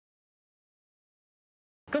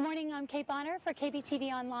Good morning, I'm Kate Bonner for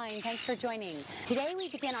KBTV Online. Thanks for joining. Today we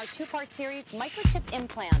begin our two-part series, Microchip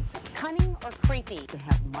Implants, Cunning or Creepy? To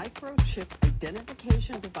have microchip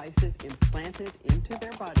identification devices implanted into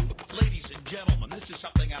their body. Ladies and gentlemen, this is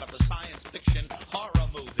something out of a science fiction horror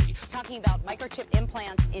movie. Talking about microchip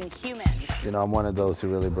implants in humans. You know, I'm one of those who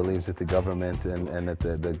really believes that the government and that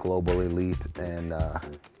the global elite and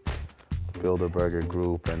Bilderberger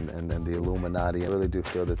Group and the Illuminati, I really do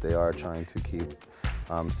feel that they are trying to keep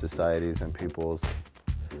societies and peoples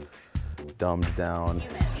dumbed down.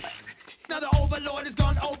 Now the overlord has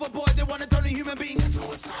gone overboard. They want to turn a human being into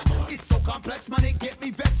a cyborg. It's so complex, money get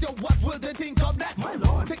me vexed. Yo, what will they think of next? My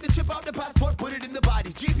lord, take the chip out the passport, put it in the body.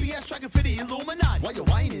 GPS tracking for the Illuminati. While you're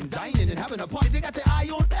whining, dining, and having a party, they got their eye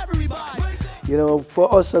on everybody. You know,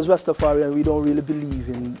 for us as Rastafarian, we don't really believe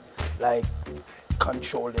in like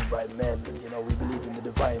controlling by men. You know, we believe in the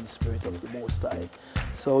divine spirit of the Most High.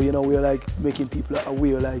 So, you know, we're like making people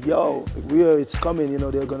aware, like, yo, where it's coming, you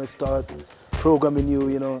know, they're gonna start programming you,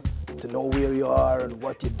 you know, to know where you are and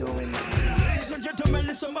what you're doing. Ladies and gentlemen,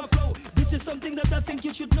 listen my flow. This is something that I think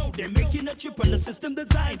you should know. They're making a chip and a system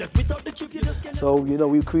designed that without the chip you just cannot. So, you know,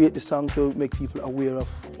 we create the song to make people aware of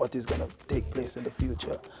what is gonna take place in the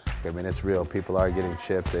future. I mean, it's real. People are getting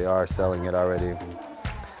chipped. They are selling it already.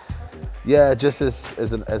 Yeah, just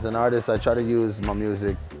as an artist, I try to use my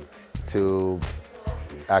music to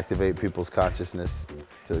activate people's consciousness,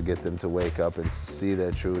 to get them to wake up and see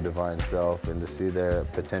their true divine self and to see their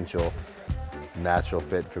potential natural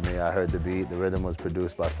fit for me. I heard the beat, the rhythm was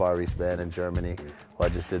produced by Far East Band in Germany, who I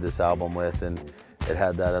just did this album with, and it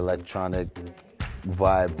had that electronic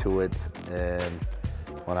vibe to it. And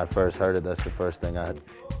when I first heard it, that's the first thing I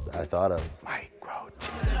thought of.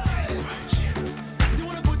 Microchip.